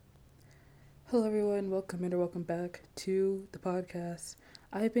Hello, everyone. Welcome and welcome back to the podcast.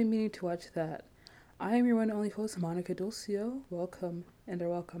 I have been meaning to watch that. I am your one and only host, Monica Dulcio. Welcome and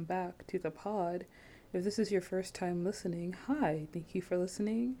welcome back to the pod. If this is your first time listening, hi, thank you for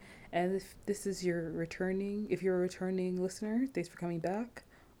listening. And if this is if you're a returning listener, thanks for coming back.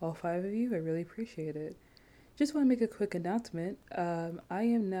 All five of you, I really appreciate it. Just want to make a quick announcement. I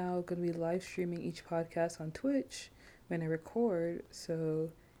am now going to be live streaming each podcast on Twitch when I record,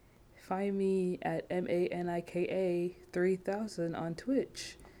 so find me at MANIKA 3000 on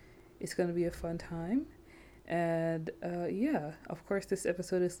Twitch. It's going to be a fun time. And yeah, of course, this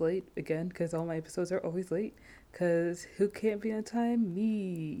episode is late again because all my episodes are always late. Because who can't be on time?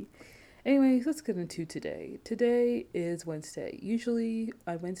 Me. Anyways, let's get into today. Today is Wednesday. Usually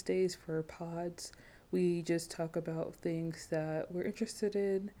on Wednesdays for pods, we just talk about things that we're interested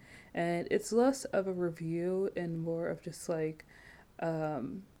in. And it's less of a review and more of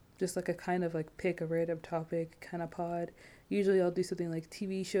um, just like a kind of like pick a random topic kind of pod. Usually I'll do something like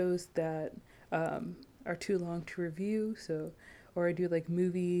TV shows that are too long to review, or I do like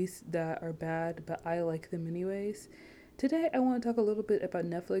movies that are bad but I like them anyways. Today I want to talk a little bit about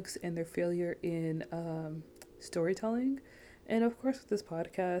Netflix and their failure in storytelling. And of course with this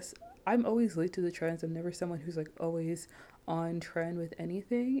podcast, I'm always late to the trends. I'm never someone who's like always on trend with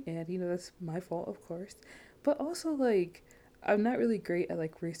anything, and that's my fault, of course. But also like I'm not really great at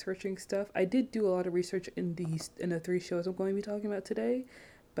like researching stuff. I did do a lot of research in the three shows I'm going to be talking about today,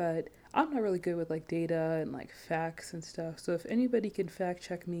 but I'm not really good with like data and like facts and stuff. So if anybody can fact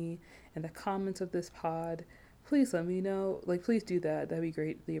check me in the comments of this pod, please let me know. Like please do that. That'd be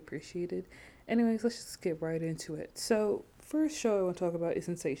greatly appreciated. Anyways, let's just get right into it. So first show I want to talk about is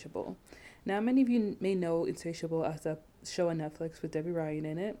Insatiable. Now many of you may know Insatiable as a show on Netflix with Debbie Ryan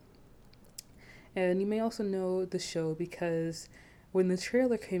in it. And you may also know the show because when the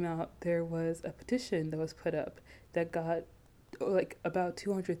trailer came out, there was a petition that was put up that got like about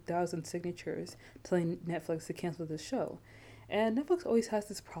 200,000 signatures telling Netflix to cancel the show. And Netflix always has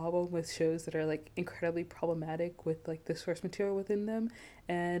this problem with shows that are like incredibly problematic with like the source material within them.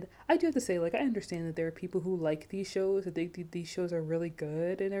 And I do have to say, like, I understand that there are people who like these shows, that they think these shows are really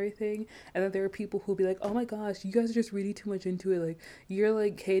good and everything. And that there are people who'll be like, oh my gosh, you guys are just reading too much into it. Like, you're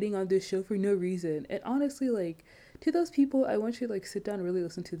like hating on this show for no reason. And honestly, like, to those people, I want you to like sit down and really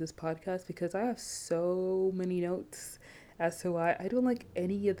listen to this podcast because I have so many notes as to why I don't like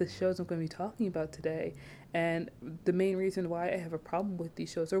any of the shows I'm going to be talking about today. And the main reason why I have a problem with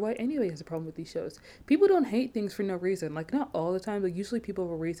these shows, or why anybody has a problem with these shows, people don't hate things for no reason. Like, not all the time, but usually people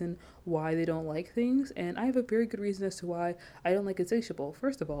have a reason why they don't like things. And I have a very good reason as to why I don't like Insatiable.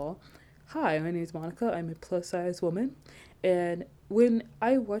 First of all, hi, my name is Monica. I'm a plus size woman. And when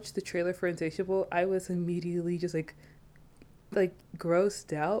I watched the trailer for Insatiable, I was immediately just like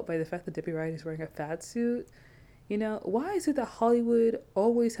grossed out by the fact that Debbie Ryan is wearing a fat suit. Why is it that Hollywood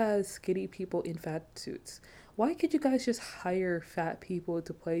always has skinny people in fat suits? Why could you guys just hire fat people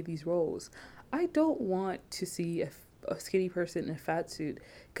to play these roles? I don't want to see a skinny person in a fat suit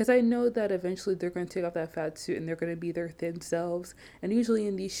because I know that eventually they're going to take off that fat suit and they're going to be their thin selves. And usually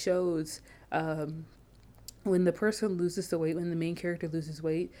in these shows, when the person loses the weight, when the main character loses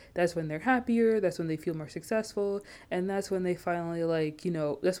weight, that's when they're happier, that's when they feel more successful, and that's when they finally,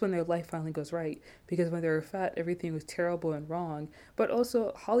 that's when their life finally goes right. Because when they were fat, everything was terrible and wrong. But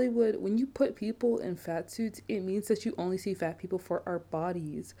also, Hollywood, when you put people in fat suits, it means that you only see fat people for our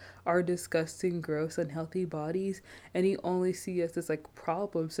bodies, our disgusting, gross, unhealthy bodies, and you only see us as, like,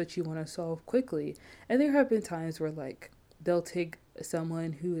 problems that you want to solve quickly. And there have been times where, like, they'll take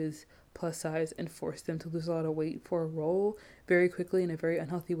someone who is plus size and force them to lose a lot of weight for a role very quickly in a very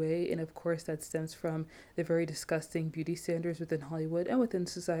unhealthy way. And of course, that stems from the very disgusting beauty standards within Hollywood and within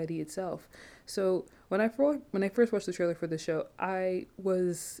society itself. So when I first watched the trailer for the show, I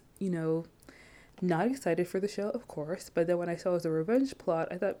was, not excited for the show, of course. But then when I saw it was a revenge plot,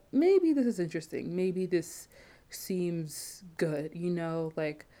 I thought maybe this is interesting. Maybe this seems good.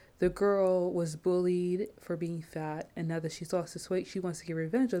 Like the girl was bullied for being fat, and now that she's lost this weight, she wants to get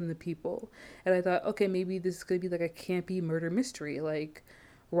revenge on the people. And I thought, okay, maybe this is going to be like a campy murder mystery, like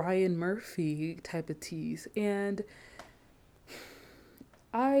Ryan Murphy type of tease. And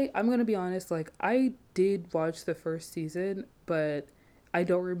I'm going to be honest, like I did watch the first season, but I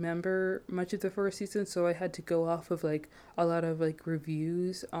don't remember much of the first season, so I had to go off of like a lot of like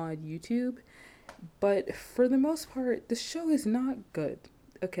reviews on YouTube. But for the most part, the show is not good.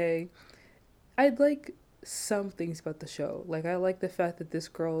 Okay, I like some things about the show. Like I like the fact that this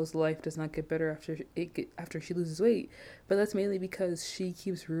girl's life does not get better after she loses weight, but that's mainly because she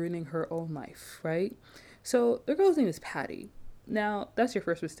keeps ruining her own life, right? So the girl's name is Patty. Now, that's your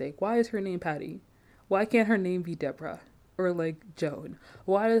first mistake. Why is her name Patty? Why can't her name be Deborah? Or like Joan?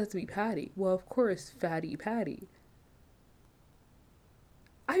 Why does it have to be Patty? Well, of course, Fatty Patty.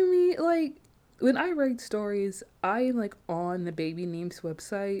 I mean, like, when I write stories, I am like on the baby names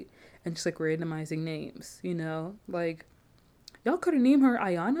website and just like randomizing names, you know? Like, y'all could have named her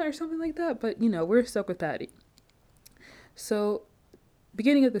Ayana or something like that, but you know, we're stuck with Patty. So,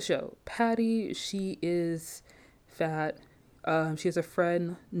 beginning of the show, Patty, she is fat. She has a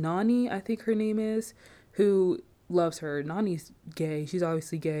friend, Nani, I think her name is, who loves her. Nani's gay. She's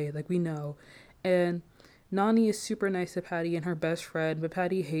obviously gay, like we know. And Nani is super nice to Patty and her best friend, but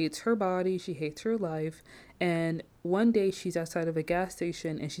Patty hates her body. She hates her life. And one day she's outside of a gas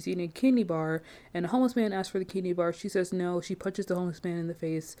station and she's eating a candy bar. And a homeless man asks for the candy bar. She says no. She punches the homeless man in the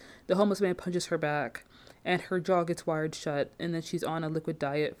face. The homeless man punches her back. And her jaw gets wired shut. And then she's on a liquid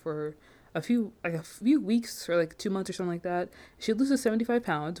diet for a few weeks or like 2 months or something like that. She loses 75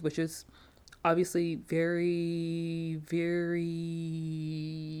 pounds, which is obviously very, very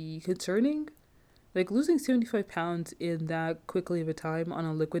concerning. Like losing 75 pounds in that quickly of a time on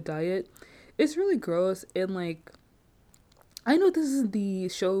a liquid diet is really gross. And like, I know this isn't the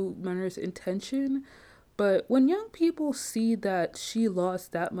showrunner's intention, but when young people see that she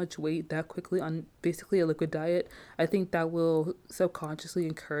lost that much weight that quickly on basically a liquid diet, I think that will subconsciously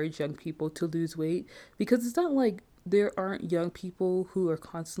encourage young people to lose weight, because it's not like there aren't young people who are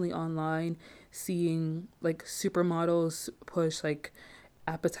constantly online seeing like supermodels push like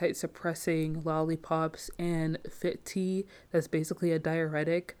appetite suppressing lollipops and fit tea that's basically a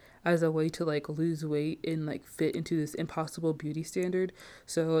diuretic as a way to like lose weight and like fit into this impossible beauty standard.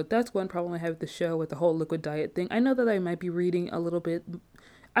 So that's one problem I have with the show, with the whole liquid diet thing. I know that I might be reading a little bit,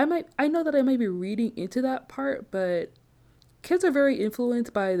 I know that I might be reading into that part, but kids are very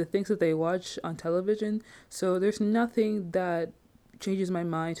influenced by the things that they watch on television. So there's nothing that changes my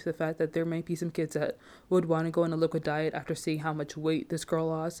mind to the fact that there might be some kids that would want to go on a liquid diet after seeing how much weight this girl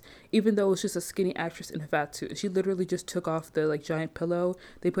lost, even though it's just a skinny actress in a fat suit. She literally just took off the like giant pillow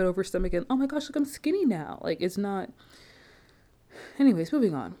they put over her stomach and oh my gosh, look, I'm skinny now. Like, it's not. Anyways,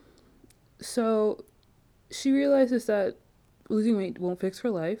 moving on. So she realizes that losing weight won't fix her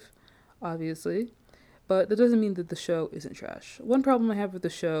life, obviously, but that doesn't mean that the show isn't trash. One problem I have with the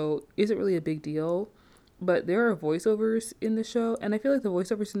show isn't really a big deal, but there are voiceovers in the show, and I feel like the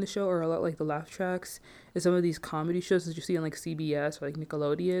voiceovers in the show are a lot like the laugh tracks in some of these comedy shows that you see on like CBS or like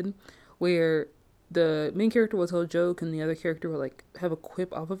Nickelodeon, where the main character will tell a joke and the other character will like have a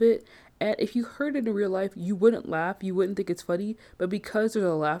quip off of it. And if you heard it in real life, you wouldn't laugh, you wouldn't think it's funny, but because there's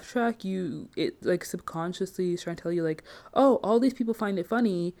a laugh track, it like subconsciously is trying to tell you like, oh, all these people find it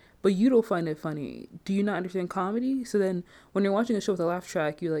funny, but you don't find it funny. Do you not understand comedy? So then when you're watching a show with a laugh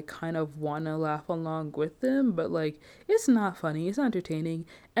track, you like kind of want to laugh along with them, but like it's not funny, it's not entertaining.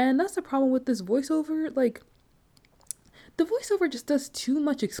 And that's the problem with this voiceover. Like, the voiceover just does too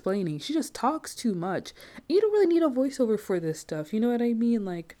much explaining. She just talks too much. You don't really need a voiceover for this stuff. You know what I mean?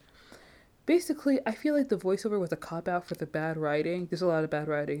 Like, basically, I feel like the voiceover was a cop out for the bad writing. There's a lot of bad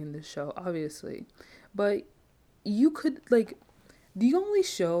writing in this show, obviously. But you could, like, the only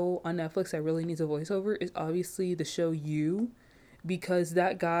show on Netflix that really needs a voiceover is obviously the show You, because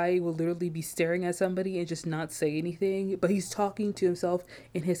that guy will literally be staring at somebody and just not say anything, but he's talking to himself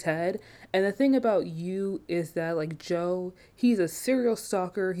in his head. And the thing about You is that like Joe, he's a serial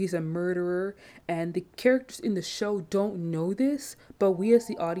stalker, he's a murderer, and the characters in the show don't know this, but we as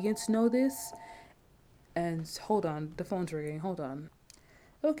the audience know this. And hold on, the phone's ringing. Hold on.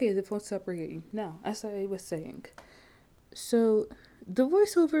 Okay, the phone stopped ringing. Now, as I was saying, so the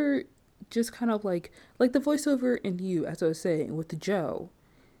voiceover just kind of like the voiceover in You, as I was saying, with the Joe.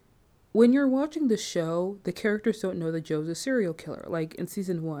 When you're watching the show, the characters don't know that Joe's a serial killer. Like in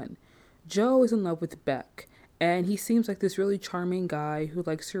season 1, Joe is in love with Beck, and he seems like this really charming guy who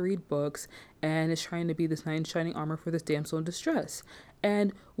likes to read books and is trying to be this knight in shining armor for this damsel in distress.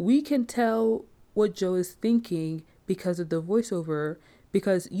 And we can tell what Joe is thinking because of the voiceover,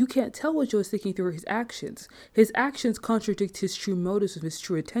 because you can't tell what Joe is thinking through his actions. His actions contradict his true motives and his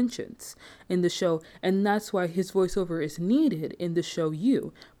true intentions in the show, and that's why his voiceover is needed in the show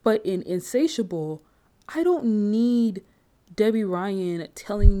You. But in Insatiable, I don't need Debbie Ryan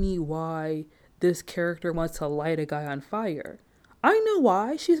telling me why this character wants to light a guy on fire. I know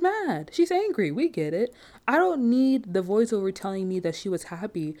why. She's mad. She's angry. We get it. I don't need the voiceover telling me that she was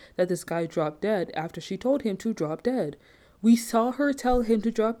happy that this guy dropped dead after she told him to drop dead. We saw her tell him to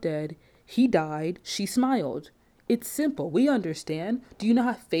drop dead. He died. She smiled. It's simple. We understand. Do you not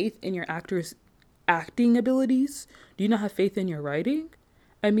have faith in your actor's acting abilities? Do you not have faith in your writing?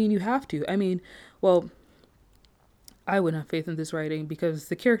 I mean, you have to. I mean, well, I wouldn't have faith in this writing because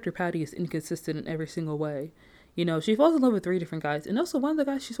the character Patty is inconsistent in every single way. You know, she falls in love with three different guys, and also one of the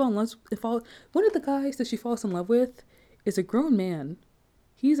guys she's fallen in love with, one of the guys that she falls in love with is a grown man.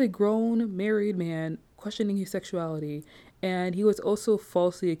 He's a grown married man questioning his sexuality, and he was also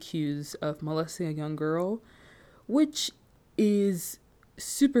falsely accused of molesting a young girl, which is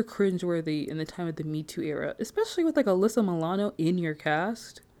super cringeworthy in the time of the Me Too era, especially with like Alyssa Milano in your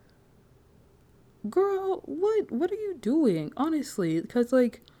cast. Girl, what are you doing? Honestly, because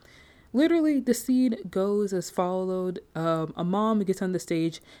like literally the scene goes as followed. A mom gets on the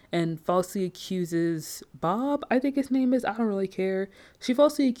stage and falsely accuses Bob, I think his name is, I don't really care. She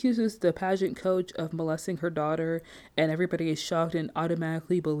falsely accuses the pageant coach of molesting her daughter, and everybody is shocked and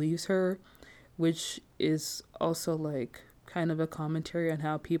automatically believes her, which is also like kind of a commentary on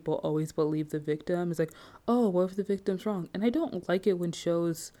how people always believe the victim. It's like, oh, what if the victim's wrong? And I don't like it when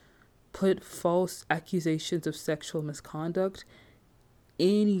shows put false accusations of sexual misconduct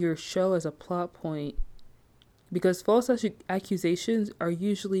in your show as a plot point, because accusations are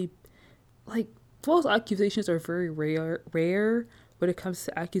usually like false accusations are very rare when it comes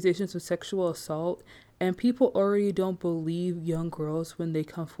to accusations of sexual assault, and people already don't believe young girls when they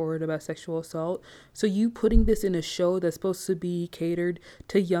come forward about sexual assault. So you putting this in a show that's supposed to be catered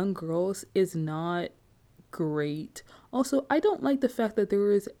to young girls is not great. Also, I don't like the fact that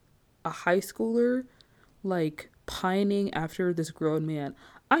there is a high schooler like pining after this grown man.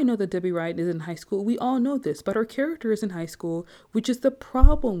 I know that Debbie Ryan is in high school. We all know this, but her character is in high school, which is the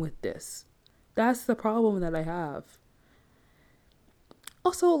problem with this. That's the problem that I have.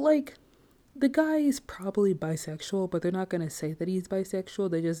 Also, like, the guy is probably bisexual, but they're not going to say that he's bisexual.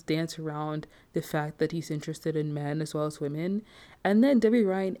 They just dance around the fact that he's interested in men as well as women. And then Debbie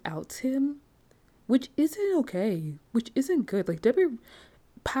Ryan outs him, which isn't okay, which isn't good. Like,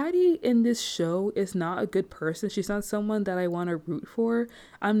 Patty in this show is not a good person. She's not someone that I want to root for.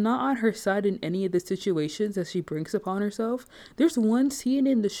 I'm not on her side in any of the situations that she brings upon herself. There's one scene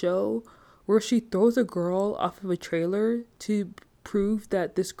in the show where she throws a girl off of a trailer to prove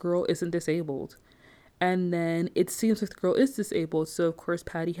that this girl isn't disabled. And then it seems like the girl is disabled, so of course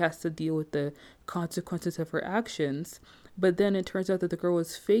Patty has to deal with the consequences of her actions. But then it turns out that the girl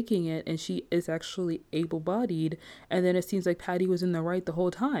was faking it and she is actually able-bodied. And then it seems like Patty was in the right the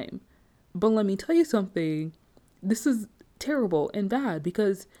whole time. But let me tell you something. This is terrible and bad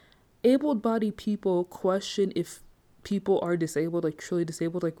because able-bodied people question if people are disabled, like truly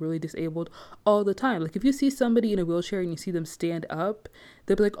disabled, like really disabled all the time. Like if you see somebody in a wheelchair and you see them stand up,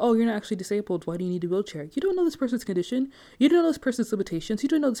 they'll be like, oh, you're not actually disabled. Why do you need a wheelchair? You don't know this person's condition. You don't know this person's limitations. You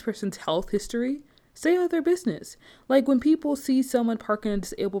don't know this person's health history. Stay out of their business. Like when people see someone park in a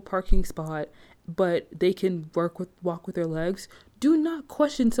disabled parking spot, but they can walk with their legs, do not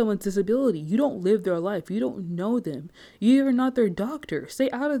question someone's disability. You don't live their life. You don't know them. You're not their doctor.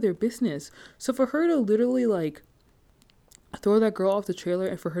 Stay out of their business. So for her to literally like throw that girl off the trailer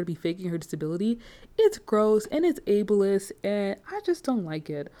and for her to be faking her disability, it's gross and it's ableist and I just don't like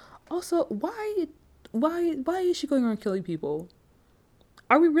it. Also, why is she going around killing people?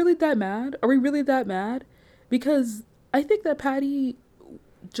 Are we really that mad? Are we really that mad? Because I think that Patty,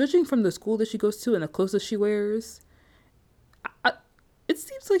 judging from the school that she goes to and the clothes that she wears, it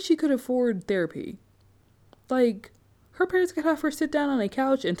seems like she could afford therapy. Like, her parents could have her sit down on a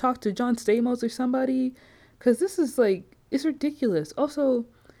couch and talk to John Stamos or somebody. Because this is like, it's ridiculous. Also,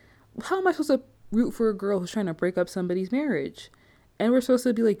 how am I supposed to root for a girl who's trying to break up somebody's marriage? And we're supposed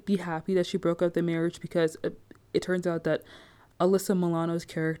to be happy that she broke up the marriage because it turns out that Alyssa Milano's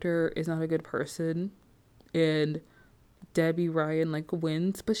character is not a good person and Debbie Ryan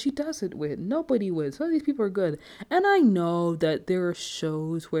wins, but she doesn't win. Nobody wins. None of these people are good. And I know that there are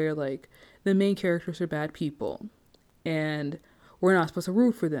shows where the main characters are bad people and we're not supposed to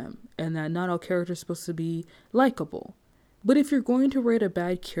root for them and that not all characters are supposed to be likable. But if you're going to write a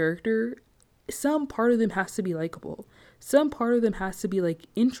bad character, some part of them has to be likable. Some part of them has to be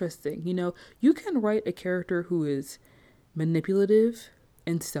interesting. You know, you can write a character who is manipulative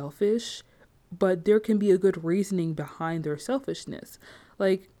and selfish, but there can be a good reasoning behind their selfishness.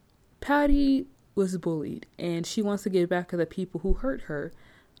 Like Patty was bullied and she wants to get back at the people who hurt her,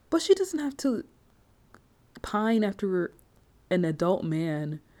 but she doesn't have to pine after an adult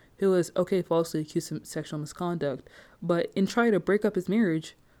man who is falsely accused of sexual misconduct, but in trying to break up his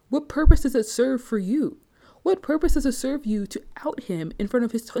marriage. What purpose does it serve for you? What purpose does it serve you to out him in front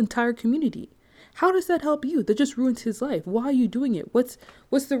of his entire community? How does that help you? That just ruins his life. Why are you doing it? What's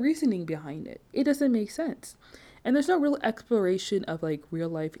the reasoning behind it? It doesn't make sense. And there's no real exploration of real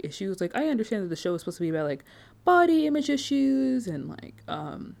life issues. I understand that the show is supposed to be about body image issues and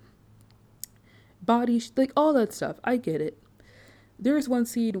body, like all that stuff. I get it. There's one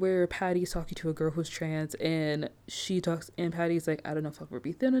scene where Patty's talking to a girl who's trans, and Patty's like, I don't know if I'll ever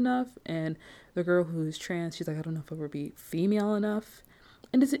be thin enough. And the girl who's trans, she's like, I don't know if I'll ever be female enough.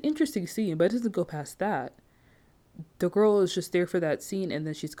 And it's an interesting scene, but it doesn't go past that. The girl is just there for that scene, and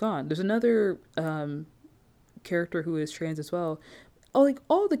then she's gone. There's another character who is trans as well. Like,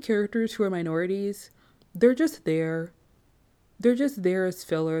 all the characters who are minorities, they're just there. They're just there as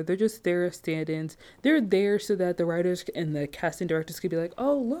filler. They're just there as stand-ins. They're there so that the writers and the casting directors could be like,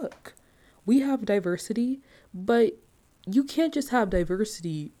 oh, look, we have diversity, but you can't just have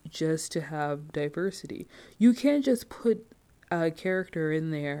diversity just to have diversity. You can't just put a character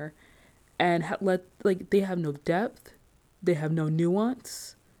in there and they have no depth. They have no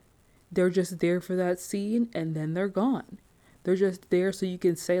nuance. They're just there for that scene, and then they're gone. They're just there so you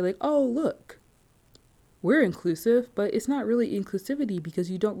can say, like, oh, look, we're inclusive, but it's not really inclusivity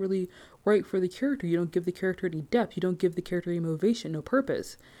because you don't really write for the character. You don't give the character any depth. You don't give the character any motivation, no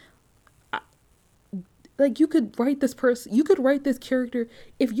purpose. You could write this character.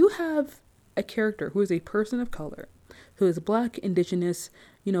 If you have a character who is a person of color, who is Black, Indigenous,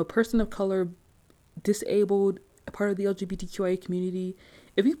 person of color, disabled, a part of the LGBTQIA community,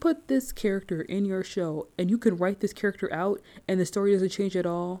 if you put this character in your show and you can write this character out and the story doesn't change at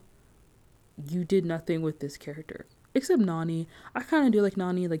all, you did nothing with this character. Except Nani. I kind of do like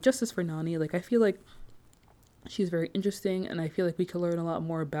Nani, like justice for Nani. Like, I feel like she's very interesting and I feel like we could learn a lot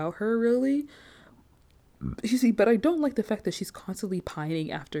more about her, really. You see, but I don't like the fact that she's constantly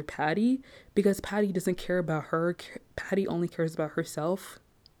pining after Patty because Patty doesn't care about her. Patty only cares about herself.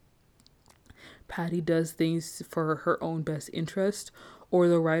 Patty does things for her own best interest, or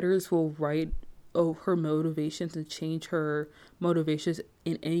the writers will write her motivations and change her motivations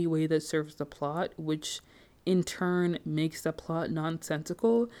in any way that serves the plot, which in turn makes the plot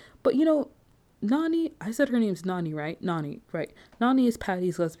nonsensical. But Nani, I said her name's Nani, right? Nani, right. Nani is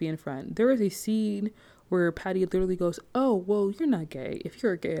Patty's lesbian friend. There is a scene where Patty literally goes, oh, well, you're not gay. If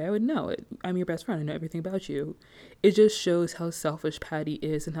you're gay, I would know it. I'm your best friend. I know everything about you. It just shows how selfish Patty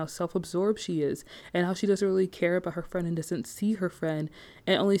is and how self-absorbed she is and how she doesn't really care about her friend and doesn't see her friend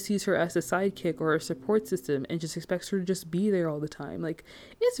and only sees her as a sidekick or a support system and just expects her to just be there all the time. Like,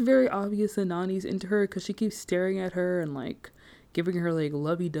 it's very obvious that Nani's into her because she keeps staring at her and, like, giving her, like,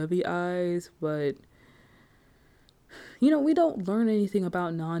 lovey-dovey eyes, but we don't learn anything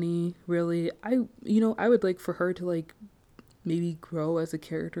about Nani, really. I would like for her to, like, maybe grow as a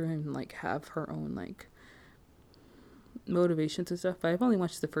character and, like, have her own, like, motivations and stuff, but I've only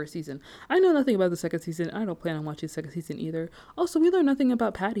watched the first season. I know nothing about the second season. I don't plan on watching the second season either. Also, we learn nothing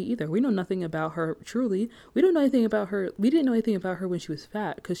about Patty either. We know nothing about her, truly. We don't know anything about her. We didn't know anything about her when she was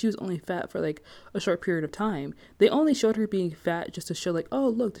fat, because she was only fat for, like, a short period of time. They only showed her being fat just to show, like, oh,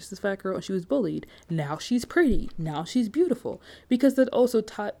 look, there's this fat girl and she was bullied. Now she's pretty. Now she's beautiful. Because that also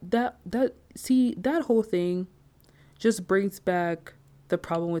that whole thing just brings back the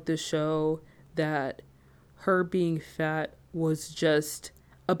problem with this show, that her being fat was just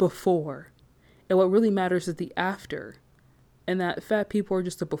a before. And what really matters is the after. And that fat people are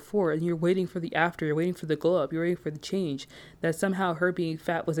just a before. And you're waiting for the after. You're waiting for the glow up. You're waiting for the change. That somehow her being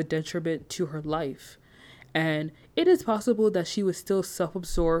fat was a detriment to her life. And it is possible that she was still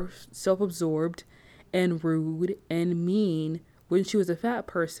self-absorbed and rude and mean when she was a fat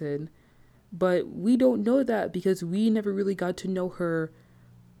person. But we don't know that because we never really got to know her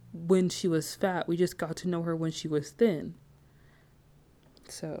when she was fat. We just got to know her when she was thin.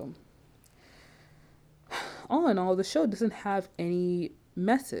 So, all in all, the show doesn't have any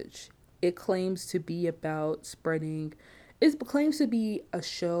message. It claims to be about spreading. It claims to be a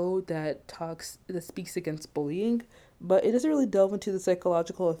show that speaks against bullying, but it doesn't really delve into the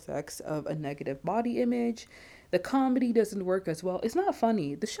psychological effects of a negative body image. The comedy doesn't work as well. It's not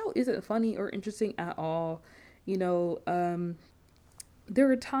funny. The show isn't funny or interesting at all. There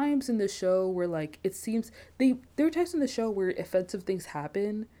are times in the show where, like, it seems there are times in the show where offensive things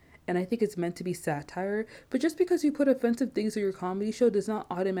happen, and I think it's meant to be satire. But just because you put offensive things in your comedy show does not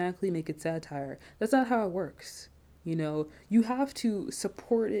automatically make it satire. That's not how it works. You have to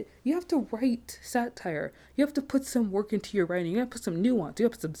support it. You have to write satire. You have to put some work into your writing. You have to put some nuance. You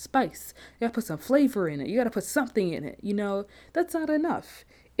have to put some spice. You have to put some flavor in it. You got to put something in it. That's not enough.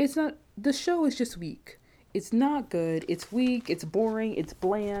 It's not. The show is just weak. It's not good. It's weak. It's boring. It's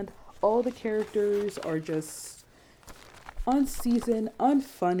bland. All the characters are just unseasoned,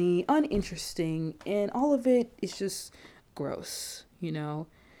 unfunny, uninteresting, and all of it is just gross,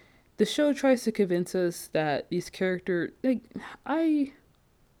 The show tries to convince us that these characters, like, I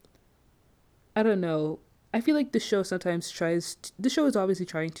don't know. I feel like the show is obviously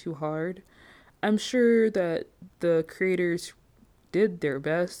trying too hard. I'm sure that the creators did their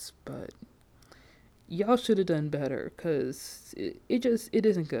best, but y'all should have done better because it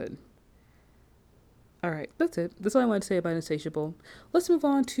isn't good. All right, that's it. That's all I want to say about Insatiable. Let's move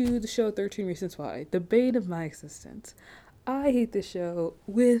on to the show 13 Reasons Why, the bane of my existence. I hate this show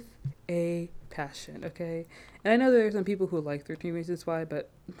with a passion, okay? And I know there are some people who like 13 Reasons Why, but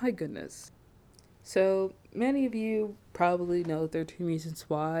my goodness. So, many of you probably know 13 Reasons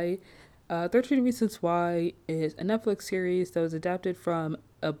Why. 13 Reasons Why is a Netflix series that was adapted from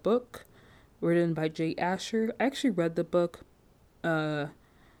a book written by Jay Asher. I actually read the book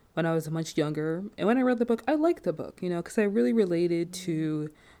when I was much younger. And when I read the book, I liked the book, because I really related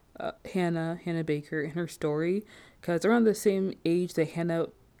to Hannah Baker and her story. Because around the same age that Hannah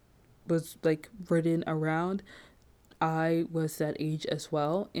was like written around, I was that age as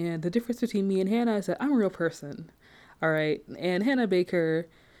well. And the difference between me and Hannah is that I'm a real person. All right. And Hannah Baker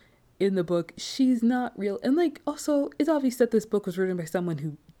in the book, she's not real. And like, also, it's obvious that this book was written by someone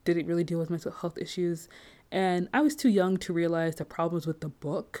who didn't really deal with mental health issues. And I was too young to realize the problems with the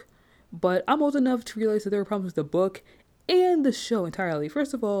book. But I'm old enough to realize that there were problems with the book and the show entirely.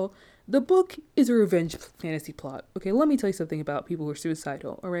 First of all, the book is a revenge fantasy plot. Okay, let me tell you something about people who are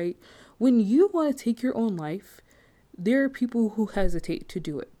suicidal, all right? When you want to take your own life, there are people who hesitate to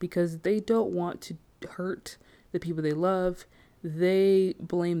do it because they don't want to hurt the people they love. They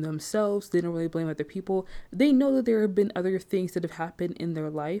blame themselves. They don't really blame other people. They know that there have been other things that have happened in their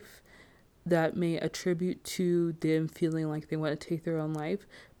life that may attribute to them feeling like they want to take their own life.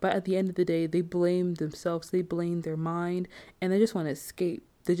 But at the end of the day, they blame themselves. They blame their mind, and they just want to escape.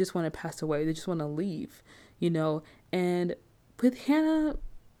 They just want to pass away. They just want to leave, And with Hannah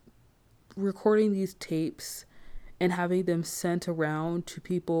recording these tapes and having them sent around to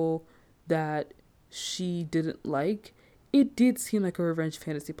people that she didn't like, it did seem like a revenge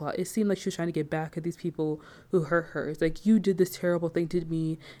fantasy plot. It seemed like she was trying to get back at these people who hurt her. It's like, you did this terrible thing to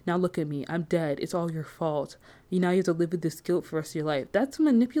me. Now look at me. I'm dead. It's all your fault. Now you have to live with this guilt for the rest of your life. That's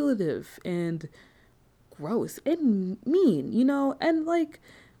manipulative and gross and mean, And like,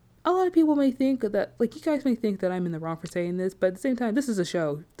 a lot of people may think that, like, you guys may think that I'm in the wrong for saying this, but at the same time, this is a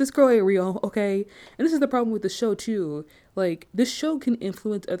show. This girl ain't real, okay? And this is the problem with the show, too. Like, this show can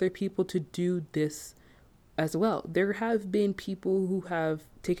influence other people to do this as well. There have been people who have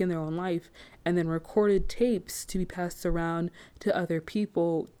taken their own life and then recorded tapes to be passed around to other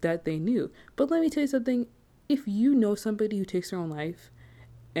people that they knew. But let me tell you something. If you know somebody who takes their own life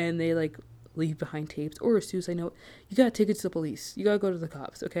and they, like, leave behind tapes or a suicide note, you gotta take it to the police. You gotta go to the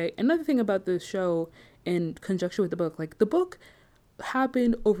cops, okay? Another thing about the show in conjunction with the book, like, the book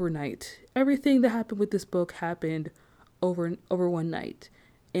happened overnight. Everything that happened with this book happened over one night.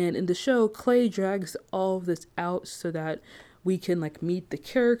 And in the show, Clay drags all of this out so that we can, like, meet the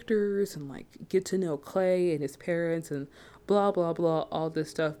characters and, like, get to know Clay and his parents and blah, blah, blah, all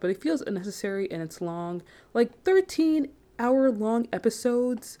this stuff. But it feels unnecessary and it's long. Like, 13-hour-long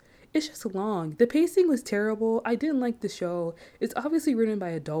episodes. It's just long. The pacing was terrible. I didn't like the show. It's obviously written by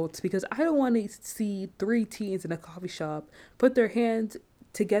adults because I don't want to see 3 teens in a coffee shop put their hands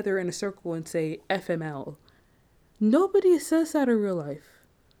together in a circle and say FML. Nobody says that in real life.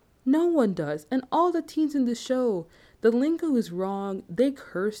 No one does. And all the teens in the show, the lingo is wrong. They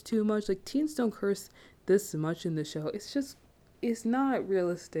curse too much. Like, teens don't curse this much in the show. It's not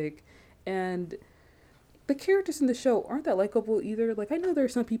realistic. And the characters in the show aren't that likable either. Like, I know there are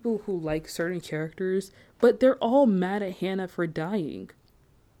some people who like certain characters, but they're all mad at Hannah for dying.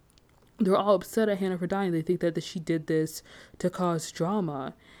 They're all upset at Hannah for dying. They think that she did this to cause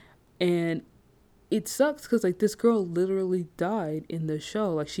drama. And it sucks because, like, this girl literally died in the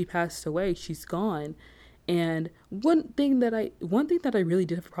show. Like, she passed away. She's gone. And one thing that I really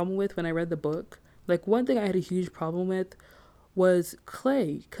did have a problem with when I read the book, like, one thing I had a huge problem with was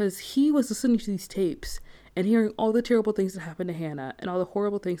Clay, because he was listening to these tapes and hearing all the terrible things that happened to Hannah and all the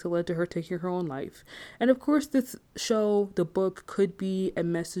horrible things that led to her taking her own life. And of course, this show, the book, could be a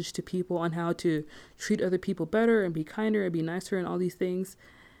message to people on how to treat other people better and be kinder and be nicer and all these things.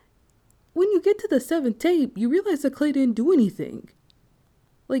 When you get to the 7th tape, you realize that Clay didn't do anything.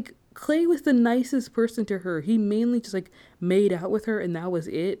 Like, Clay was the nicest person to her. He mainly just, like, made out with her and that was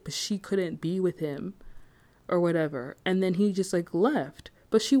it, but she couldn't be with him or whatever. And then he just, like, left.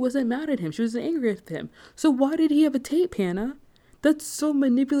 But she wasn't mad at him. She wasn't angry at him. So why did he have a tape, Hannah? That's so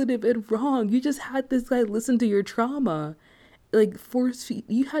manipulative and wrong. You just had this guy listen to your trauma. Like,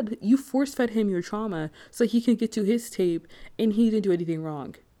 you force-fed him your trauma so he can get to his tape, and he didn't do anything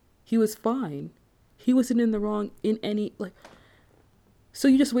wrong. He was fine. He wasn't in the wrong in any, like, so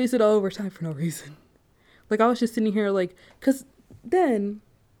you just wasted all of our time for no reason. Like, I was just sitting here, like, because then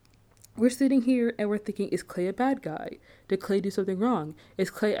we're sitting here and we're thinking, is Clay a bad guy? Did Clay do something wrong? Is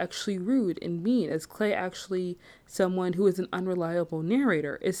Clay actually rude and mean? Is Clay actually someone who is an unreliable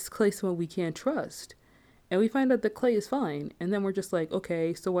narrator? Is Clay someone we can't trust? And we find out that Clay is fine, and then we're just like,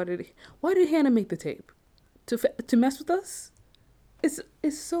 okay, so why did Hannah make the tape? To mess with us? It's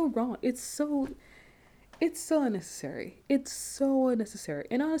so wrong. It's so unnecessary. It's so unnecessary.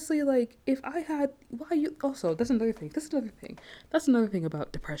 And honestly, like, if I had, why you, also, that's another thing. That's another thing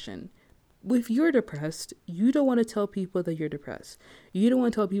about depression. If you're depressed, you don't want to tell people that you're depressed. You don't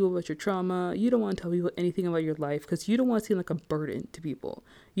want to tell people about your trauma. You don't want to tell people anything about your life because you don't want to seem like a burden to people.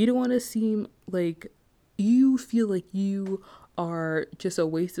 You don't want to seem like you feel like you are just a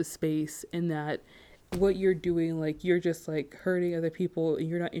waste of space and that what you're doing, like, you're just like hurting other people and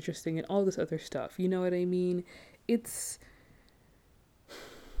you're not interested in all this other stuff. You know what I mean? It's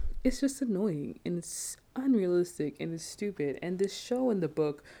just annoying and it's unrealistic and it's stupid. And this show and the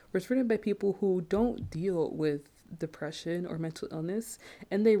book was written by people who don't deal with depression or mental illness,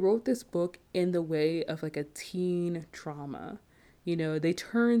 and they wrote this book in the way of like a teen trauma. You know, they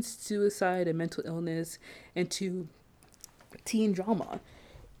turned suicide and mental illness into teen drama.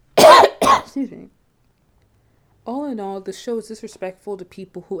 Excuse me. All in all, the show is disrespectful to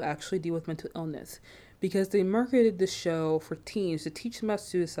people who actually deal with mental illness because they marketed the show for teens to teach them about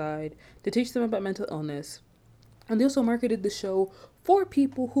suicide, to teach them about mental illness, and they also marketed the show for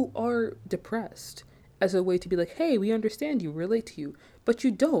people who are depressed as a way to be like, hey, we understand you, relate to you, but you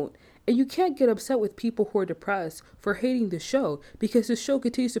don't. And you can't get upset with people who are depressed for hating the show because the show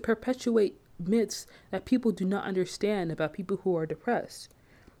continues to perpetuate myths that people do not understand about people who are depressed.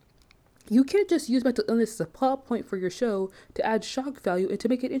 You can't just use mental illness as a plot point for your show to add shock value and to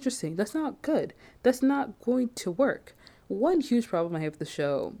make it interesting. That's not good. That's not going to work. One huge problem I have with the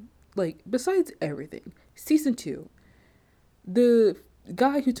show, like, besides everything, season 2, the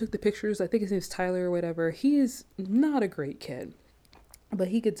guy who took the pictures, I think his name is Tyler or whatever, he is not a great kid. But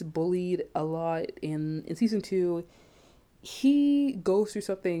he gets bullied a lot in season 2. He goes through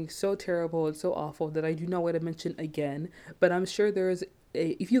something so terrible and so awful that I do not want to mention again. But I'm sure there's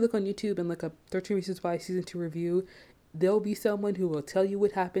if you look on YouTube and look up 13 Reasons Why season 2 review, there'll be someone who will tell you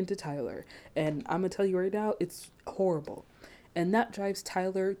what happened to Tyler. And I'm going to tell you right now, it's horrible. And that drives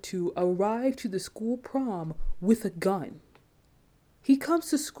Tyler to arrive to the school prom with a gun. He comes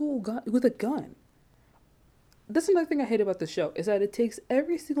to school with a gun. That's another thing I hate about the show, is that it takes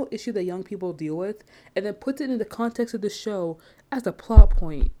every single issue that young people deal with and then puts it in the context of the show as a plot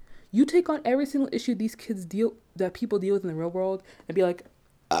point. You take on every single issue that people deal with in the real world and be like,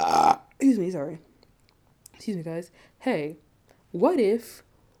 excuse me guys, hey, what if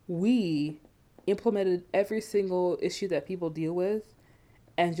we implemented every single issue that people deal with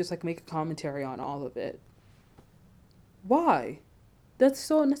and just like make a commentary on all of it? Why? That's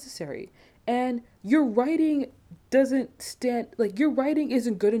so unnecessary. And your writing your writing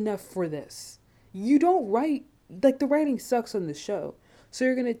isn't good enough for this. You don't write, like, the writing sucks on the show. So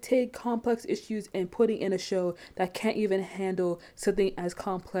you're going to take complex issues and putting in a show that can't even handle something as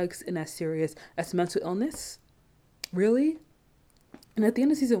complex and as serious as mental illness? Really? And at the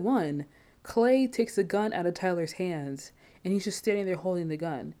end of season 1, Clay takes the gun out of Tyler's hands and he's just standing there holding the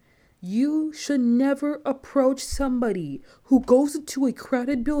gun. You should never approach somebody who goes into a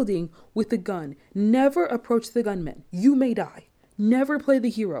crowded building with a gun. Never approach the gunman. You may die. Never play the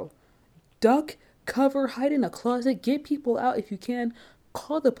hero. Duck, cover, hide in a closet, get people out if you can.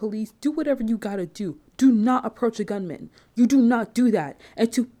 Call the police. Do whatever you gotta do. Do not approach a gunman. You do not do that.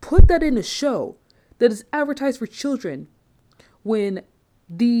 And to put that in a show that is advertised for children when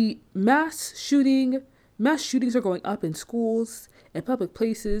the mass shootings are going up in schools, in public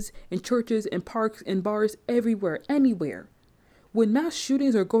places, in churches, in parks, in bars, everywhere, anywhere. When mass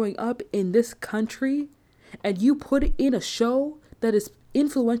shootings are going up in this country and you put it in a show that is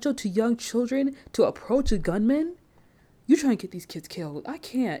influential to young children to approach a gunman, you try and get these kids killed. I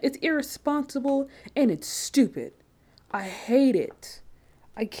can't. It's irresponsible and it's stupid. I hate it.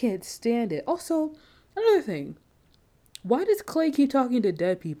 I can't stand it. Also, another thing. Why does Clay keep talking to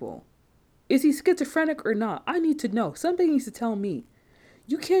dead people? Is he schizophrenic or not? I need to know. Somebody needs to tell me.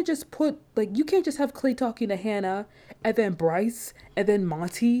 You can't just have Clay talking to Hannah and then Bryce and then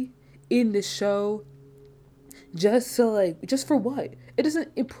Monty in this show just for what? It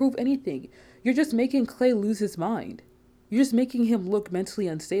doesn't improve anything. You're just making Clay lose his mind. You're just making him look mentally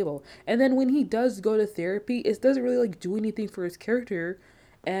unstable. And then when he does go to therapy, it doesn't really do anything for his character.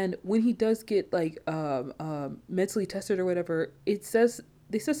 And when he does get mentally tested or whatever, they says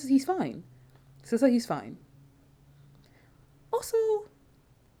he's fine. It says that he's fine. Also,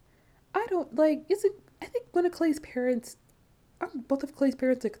 I think one of Clay's parents aren't both of Clay's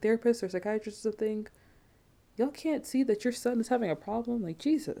parents like therapists or psychiatrists or something? Y'all can't see that your son is having a problem? Like,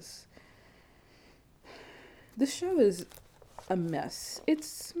 Jesus. This show is a mess.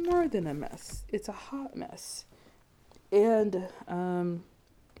 It's more than a mess. It's a hot mess. And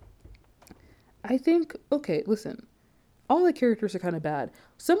I think, okay, listen. All the characters are kind of bad.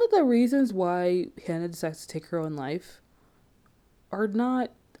 Some of the reasons why Hannah decides to take her own life are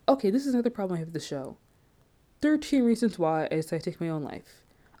not... Okay, this is another problem I have with the show. 13 reasons why I decided to take my own life.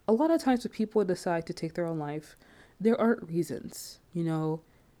 A lot of times when people decide to take their own life, there aren't reasons. You know,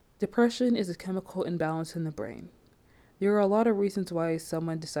 depression is a chemical imbalance in the brain. There are a lot of reasons why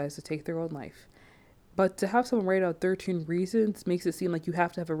someone decides to take their own life. But to have someone write out 13 reasons makes it seem like you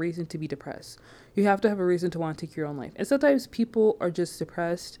have to have a reason to be depressed. You have to have a reason to want to take your own life. And sometimes people are just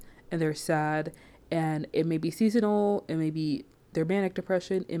depressed and they're sad, and it may be seasonal, it may be their manic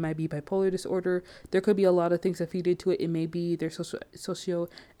depression, it might be bipolar disorder. There could be a lot of things that feed into it. It may be their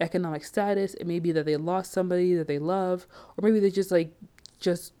socioeconomic status. It may be that they lost somebody that they love, or maybe they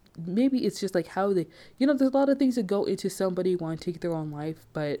maybe it's just like how they, there's a lot of things that go into somebody wanting to take their own life.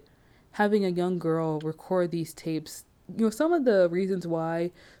 But having a young girl record these tapes, some of the reasons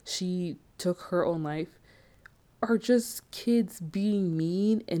why she took her own life are just kids being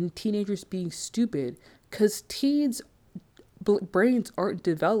mean and teenagers being stupid, because teens' brains aren't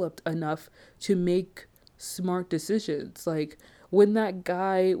developed enough to make smart decisions. Like when that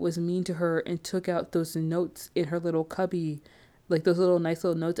guy was mean to her and took out those notes in her little cubby, like those little nice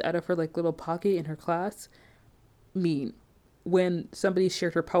little notes out of her like little pocket in her class, mean. When somebody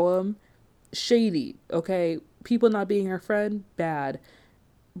shared her poem, shady. Okay, people not being her friend, bad.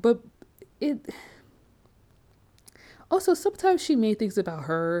 But it also, sometimes she made things about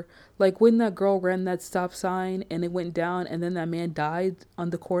her, like when that girl ran that stop sign and it went down and then that man died on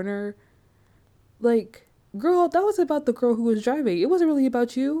the corner. Like, girl, that was about the girl who was driving. It wasn't really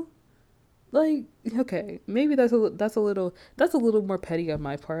about you. Like, okay, maybe that's a little more petty on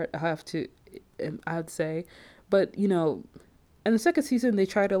my part. I have to say, but in the second season they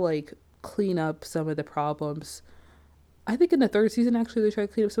try to like clean up some of the problems. I think in the third season, actually, they try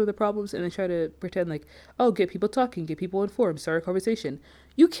to clean up some of the problems and they try to pretend like, oh, get people talking, get people informed, start a conversation.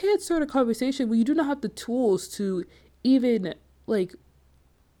 You can't start a conversation when you do not have the tools to even, like,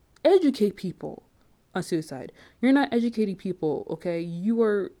 educate people on suicide. You're not educating people, okay? You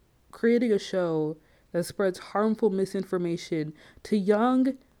are creating a show that spreads harmful misinformation to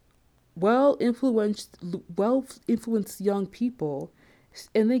young, well-influenced young people,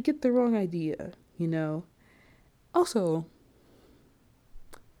 and they get the wrong idea, Also,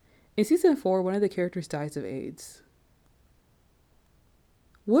 in season 4, one of the characters dies of AIDS.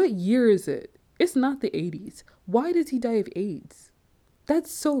 What year is it? It's not the 80s. Why does he die of AIDS?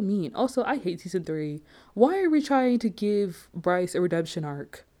 That's so mean. Also, I hate season 3. Why are we trying to give Bryce a redemption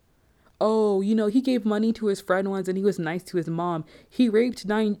arc? Oh, he gave money to his friend once and he was nice to his mom. He raped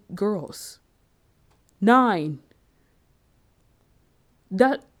 9 girls. 9.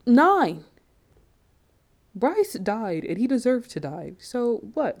 9. Bryce died and he deserved to die. So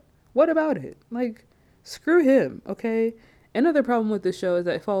what? What about it? Like, screw him, okay? Another problem with this show is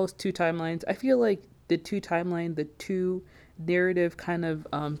that it follows 2 timelines. I feel like the 2 narrative kind of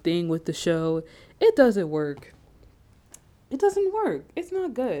thing with the show, it doesn't work. It doesn't work. It's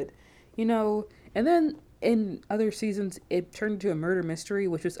not good. And then in other seasons, it turned into a murder mystery,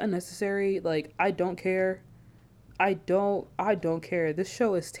 which was unnecessary. Like, I don't care. I don't care. This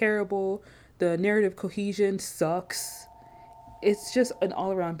show is terrible. The narrative cohesion sucks. It's just an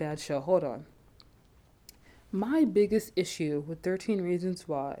all-around bad show. Hold on. My biggest issue with 13 Reasons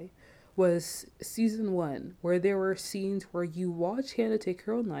Why was season 1, where there were scenes where you watch Hannah take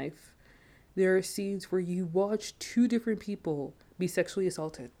her own life. There are scenes where you watch 2 different people be sexually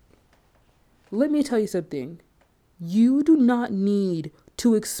assaulted. Let me tell you something. You do not need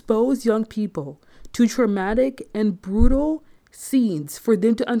to expose young people to traumatic and brutal scenes for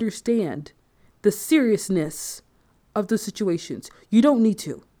them to understand the seriousness of the situations. You don't need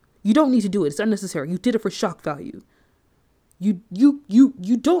to. You don't need to do it. It's unnecessary. You did it for shock value. You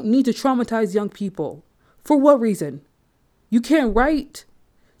don't need to traumatize young people. For what reason? You can't write.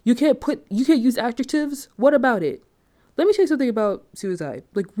 You can't use adjectives. What about it? Let me tell you something about suicide.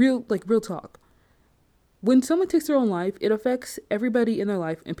 Like real talk. When someone takes their own life, it affects everybody in their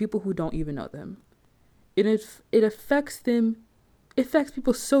life and people who don't even know them. It affects them. It affects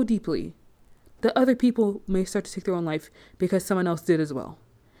people so deeply that other people may start to take their own life because someone else did as well.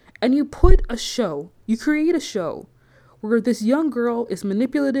 And you create a show where this young girl is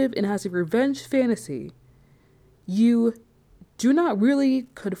manipulative and has a revenge fantasy. You do not really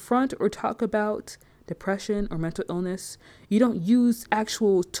confront or talk about depression or mental illness. You don't use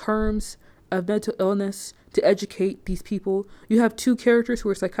actual terms of mental illness to educate these people. You have two characters who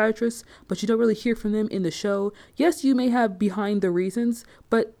are psychiatrists, but you don't really hear from them in the show. Yes, you may have behind the reasons,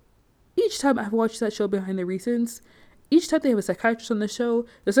 but each time I've watched that show, Behind the Reasons, each time they have a psychiatrist on the show,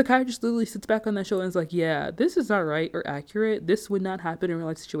 the psychiatrist literally sits back on that show and is like, yeah, this is not right or accurate. This would not happen in a real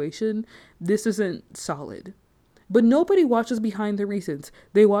life situation. This isn't solid. But nobody watches Behind the Reasons.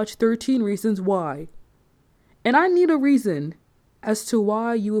 They watch 13 Reasons Why. And I need a reason as to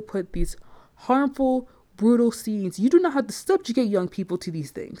why you would put these harmful, brutal scenes. You do not have to subjugate young people to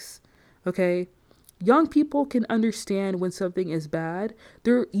these things. Okay? Young people can understand when something is bad.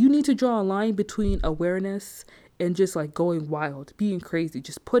 You need to draw a line between awareness and just like going wild, being crazy,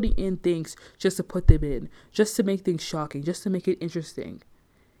 just putting in things just to put them in, just to make things shocking, just to make it interesting.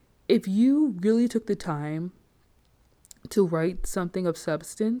 If you really took the time to write something of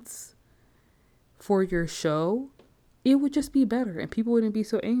substance for your show, it would just be better and people wouldn't be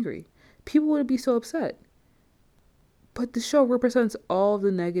so angry. People wouldn't be so upset. But the show represents all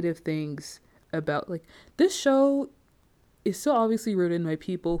the negative things about, like, this show is so obviously written by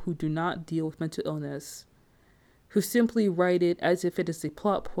people who do not deal with mental illness, who simply write it as if it is a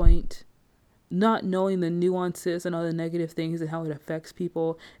plot point, not knowing the nuances and all the negative things and how it affects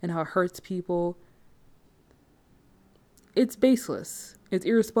people and how it hurts people. It's baseless. It's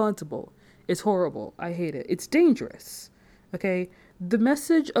irresponsible. It's horrible. I hate it. It's dangerous. Okay? The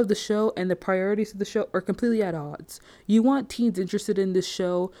message of the show and the priorities of the show are completely at odds. You want teens interested in this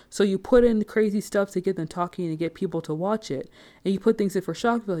show, so you put in crazy stuff to get them talking and get people to watch it. And you put things in for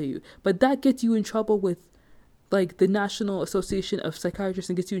shock value. But that gets you in trouble with, like, the National Association of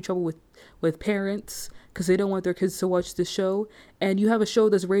Psychiatrists and gets you in trouble with parents because they don't want their kids to watch this show. And you have a show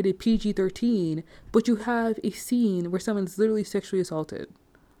that's rated PG-13, but you have a scene where someone's literally sexually assaulted.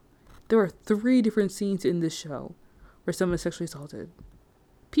 There are 3 different scenes in this show where someone is sexually assaulted.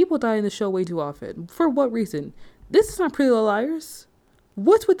 People die in the show way too often. For what reason? This is not Pretty Little Liars.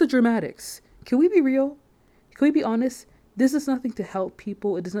 What's with the dramatics? Can we be real? Can we be honest? This is nothing to help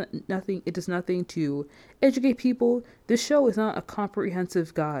people. It does nothing to educate people. This show is not a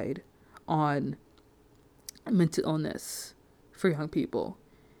comprehensive guide on mental illness for young people.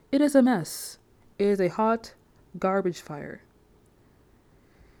 It is a mess. It is a hot garbage fire.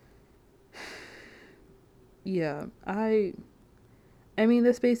 Yeah, I mean,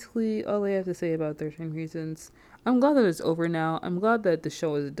 that's basically all I have to say about 13 Reasons. I'm glad that it's over now. I'm glad that the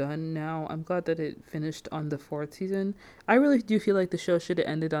show is done now. I'm glad that it finished on the 4th season. I really do feel like the show should have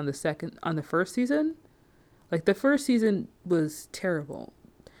ended on the 1st season. Like, the 1st season was terrible.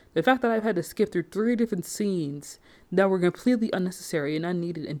 The fact that I've had to skip through 3 different scenes that were completely unnecessary and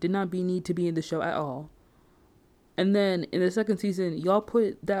unneeded and did not need to be in the show at all. And then in the 2nd season, y'all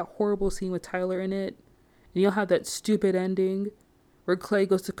put that horrible scene with Tyler in it. And you'll have that stupid ending where Clay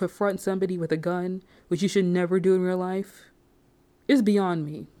goes to confront somebody with a gun, which you should never do in real life. It's beyond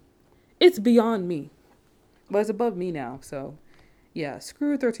me. It's beyond me. But it's above me now, so yeah,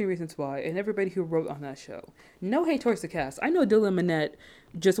 screw 13 Reasons Why and everybody who wrote on that show. No hate towards the cast. I know Dylan Minnette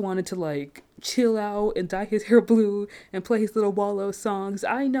just wanted to, like, chill out and dye his hair blue and play his little Wallow songs.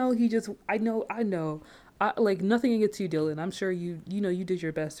 I know. Like, nothing against you, Dylan. I'm sure you did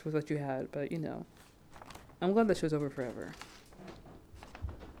your best with what you had, but, I'm glad that show's over forever.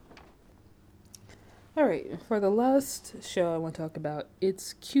 Alright, for the last show I want to talk about,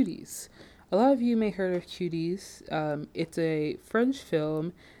 it's Cuties. A lot of you may have heard of Cuties. It's a French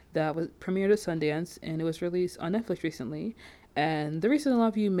film that was premiered at Sundance, and it was released on Netflix recently. And the reason a lot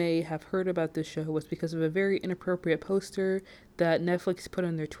of you may have heard about this show was because of a very inappropriate poster that Netflix put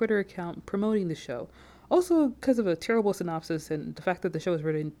on their Twitter account promoting the show. Also because of a terrible synopsis and the fact that the show was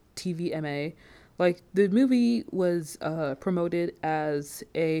rated TVMA. Like, the movie was promoted as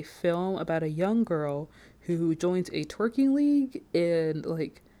a film about a young girl who joins a twerking league. And,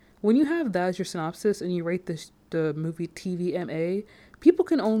 like, when you have that as your synopsis and you rate the movie TVMA, people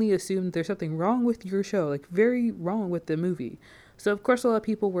can only assume there's something wrong with your show, like, very wrong with the movie. So, of course, a lot of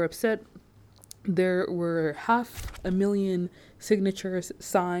people were upset. There were 500,000 signatures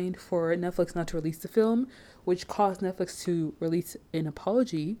signed for Netflix not to release the film, which caused Netflix to release an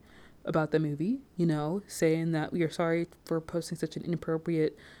apology about the movie, saying that we are sorry for posting such an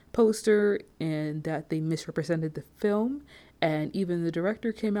inappropriate poster and that they misrepresented the film. And even the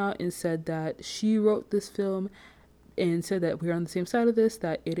director came out and said that she wrote this film and said that we're on the same side of this,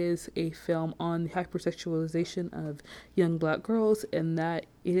 that it is a film on the hypersexualization of young Black girls and that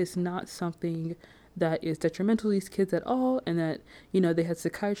it is not something that is detrimental to these kids at all, and that, they had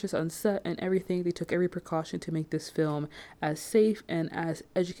psychiatrists on set and everything. They took every precaution to make this film as safe and as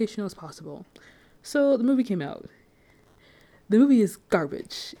educational as possible. So the movie came out. The movie is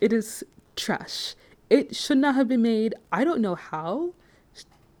garbage. It is trash. It should not have been made. I don't know how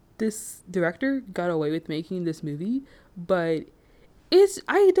this director got away with making this movie, but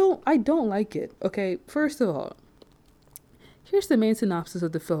I don't like it. Okay, first of all, here's the main synopsis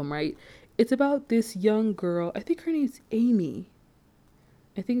of the film, right? It's about this young girl. I think her name's Amy.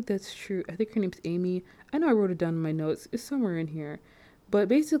 I think that's true. I think her name's Amy. I know I wrote it down in my notes. It's somewhere in here. But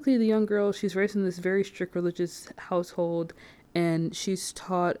basically, the young girl, she's raised in this very strict religious household, and she's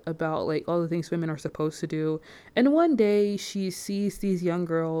taught about like all the things women are supposed to do. And one day, she sees these young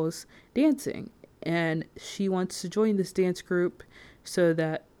girls dancing, and she wants to join this dance group so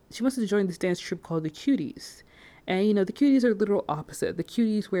that she wants to join this dance troupe called the Cuties. And the cuties are literal opposite. The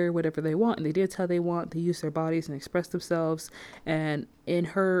cuties wear whatever they want and they dance how they want. They use their bodies and express themselves. And in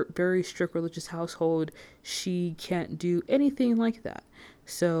her very strict religious household, she can't do anything like that.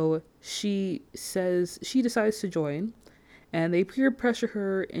 So she decides to join, and they peer pressure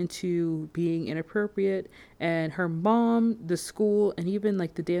her into being inappropriate. And her mom, the school, and even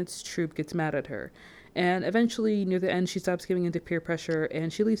like the dance troupe gets mad at her. And eventually, near the end, she stops giving into peer pressure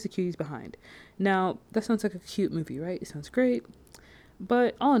and she leaves the cuties behind. Now, that sounds like a cute movie, right? It sounds great.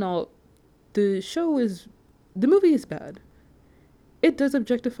 But all in all, the movie is bad. It does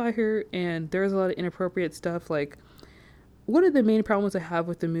objectify her, and there's a lot of inappropriate stuff. Like, one of the main problems I have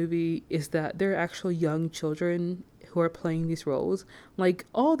with the movie is that they're actually young children who are playing these roles. Like,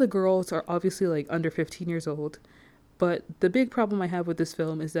 all the girls are obviously like under 15 years old. But the big problem I have with this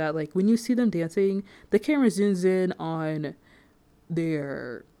film is that, like, when you see them dancing, the camera zooms in on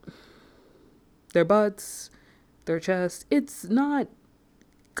their butts, their chest. It's not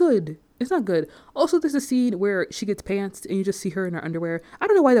good. It's not good. Also, there's a scene where she gets pantsed and you just see her in her underwear. I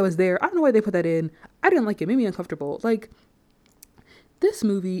don't know why that was there. I don't know why they put that in. I didn't like it. It made me uncomfortable. Like, this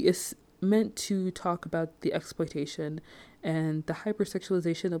movie is meant to talk about the exploitation and the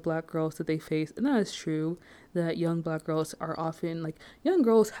hypersexualization of black girls that they face. And that is true, that young black girls are often, like, young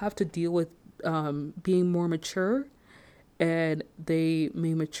girls have to deal with being more mature, and they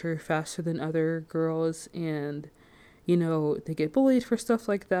may mature faster than other girls, and they get bullied for stuff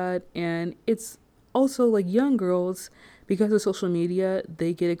like that. And it's also like young girls, because of social media,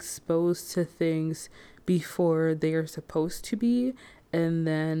 they get exposed to things before they are supposed to be, and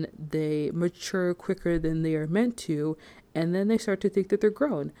then they mature quicker than they are meant to, and then they start to think that they're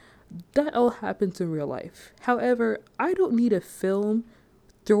grown. That all happens in real life. However, I don't need a film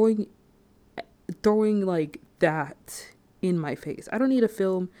throwing like that in my face. I don't need a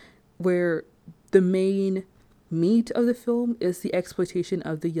film where the main meat of the film is the exploitation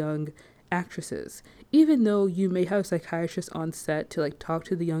of the young actresses. Even though you may have psychiatrists on set to like talk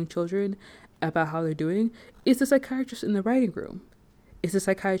to the young children about how they're doing, it's a psychiatrist in the writing room. It's a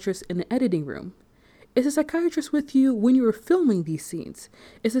psychiatrist in the editing room. It's a psychiatrist with you when you were filming these scenes.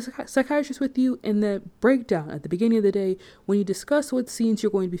 It's a psychiatrist with you in the breakdown at the beginning of the day when you discuss what scenes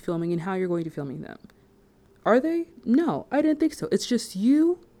you're going to be filming and how you're going to be filming them. Are they? No, I didn't think so. It's just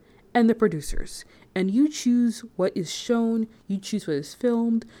you and the producers. And you choose what is shown, you choose what is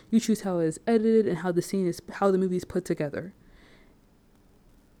filmed, you choose how it is edited, and how the movie is put together.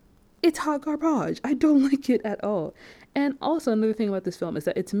 It's hot garbage. I don't like it at all. And also, another thing about this film is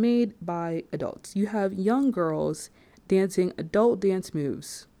that it's made by adults. You have young girls dancing adult dance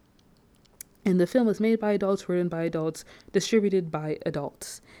moves. And the film is made by adults, written by adults, distributed by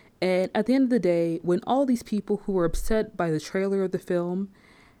adults. And at the end of the day, when all these people who were upset by the trailer of the film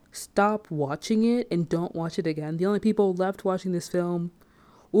stop watching it and don't watch it again, the only people left watching this film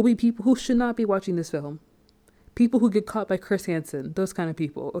will be people who should not be watching this film. People who get caught by Chris Hansen, those kind of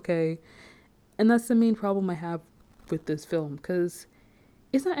people, okay? And that's the main problem I have with this film, because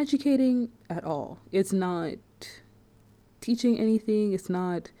it's not educating at all. It's not teaching anything. It's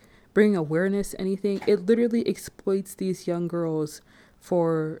not bringing awareness to anything. It literally exploits these young girls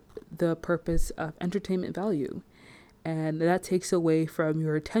for the purpose of entertainment value. And that takes away from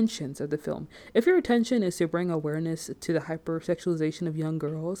your intentions of the film. If your intention is to bring awareness to the hypersexualization of young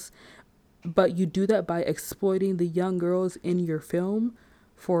girls, but you do that by exploiting the young girls in your film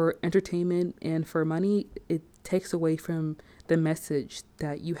for entertainment and for money, it takes away from the message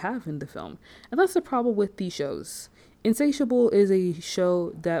that you have in the film. And that's the problem with these shows. Insatiable is a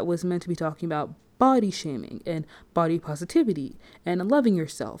show that was meant to be talking about body shaming and body positivity and loving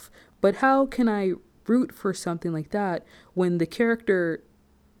yourself. But how can I root for something like that when the character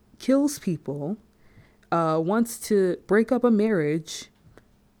kills people, wants to break up a marriage,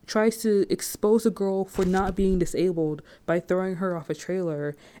 tries to expose a girl for not being disabled by throwing her off a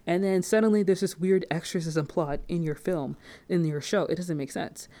trailer, and then suddenly there's this weird exorcism plot in your film, in your show? It doesn't make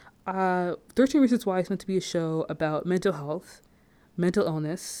sense. 13 Reasons Why is meant to be a show about mental health, mental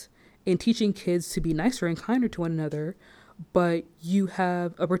illness, and teaching kids to be nicer and kinder to one another. But you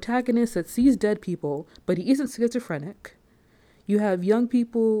have a protagonist that sees dead people, but he isn't schizophrenic. You have young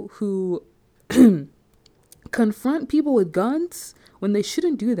people who confront people with guns when they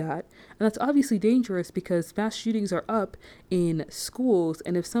shouldn't do that. And that's obviously dangerous because mass shootings are up in schools.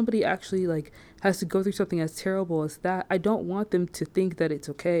 And if somebody actually like has to go through something as terrible as that, I don't want them to think that it's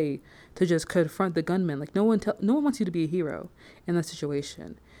okay to just confront the gunman. Like no one wants you to be a hero in that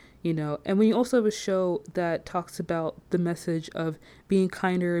situation. You know, and when you also have a show that talks about the message of being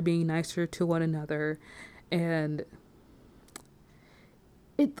kinder, being nicer to one another, and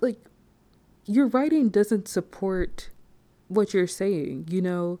it like your writing doesn't support what you're saying. You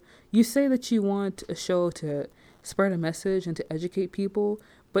know, you say that you want a show to spread a message and to educate people,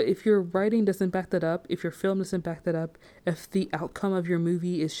 but if your writing doesn't back that up, if your film doesn't back that up, if the outcome of your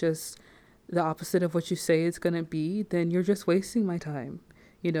movie is just the opposite of what you say it's going to be, then you're just wasting my time.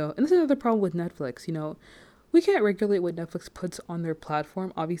 You know, and this is another problem with Netflix. You know, we can't regulate what Netflix puts on their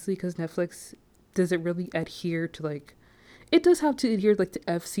platform, obviously, because Netflix doesn't really adhere to like, it does have to adhere like to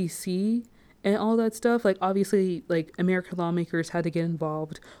FCC and all that stuff. Like obviously, like American lawmakers had to get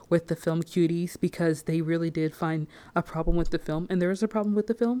involved with the film Cuties because they really did find a problem with the film, and there is a problem with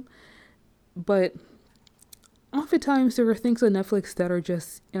the film. But oftentimes there are things on Netflix that are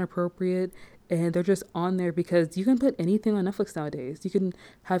just inappropriate, and they're just on there because you can put anything on Netflix nowadays. You can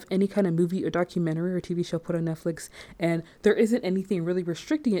have any kind of movie or documentary or TV show put on Netflix, and there isn't anything really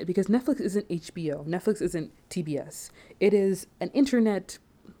restricting it because Netflix isn't HBO. Netflix isn't TBS. It is an internet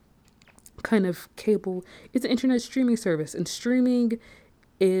kind of cable. It's an internet streaming service, and streaming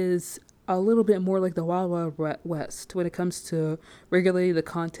is a little bit more like the Wild Wild West when it comes to regulating the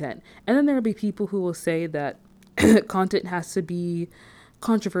content. And then there will be people who will say that content has to be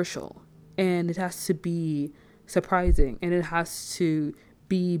controversial, and it has to be surprising, and it has to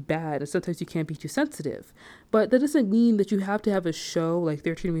be bad, and sometimes you can't be too sensitive. But that doesn't mean that you have to have a show like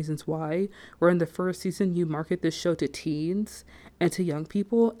 13 Reasons Why, where in the first season you market this show to teens and to young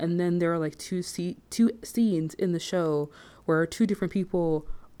people, and then there are like two scenes in the show where two different people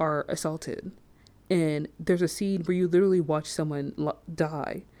are assaulted, and there's a scene where you literally watch someone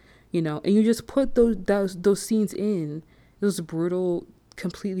die, you know, and you just put those scenes in, those brutal,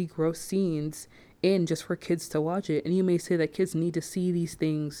 completely gross scenes in just for kids to watch it. And you may say that kids need to see these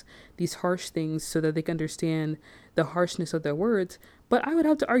things, these harsh things, so that they can understand the harshness of their words. But I would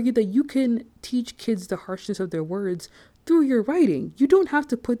have to argue that you can teach kids the harshness of their words through your writing. You don't have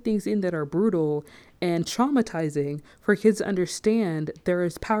to put things in that are brutal and traumatizing for kids to understand there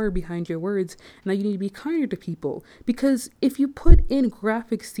is power behind your words and that you need to be kinder to people. Because if you put in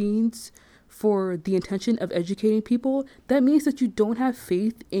graphic scenes for the intention of educating people, that means that you don't have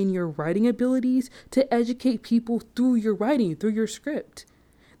faith in your writing abilities to educate people through your writing, through your script.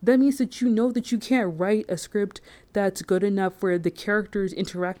 That means that you know that you can't write a script that's good enough where the characters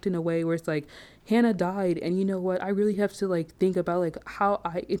interact in a way where it's like, Hannah died, and you know what, I really have to like think about like how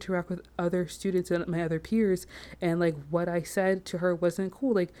I interact with other students and my other peers, and like what I said to her wasn't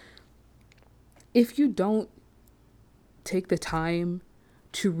cool. Like, if you don't take the time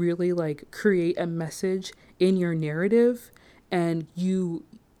to really like create a message in your narrative, and you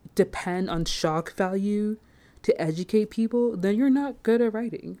depend on shock value to educate people, then you're not good at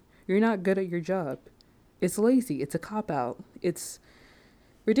writing. You're not good at your job. It's lazy. It's a cop-out. It's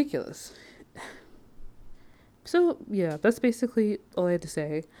ridiculous. So yeah, that's basically all I had to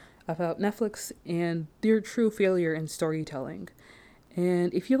say about Netflix and their true failure in storytelling.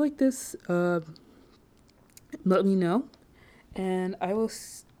 And if you like this, let me know, and I will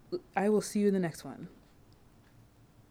see you in the next one.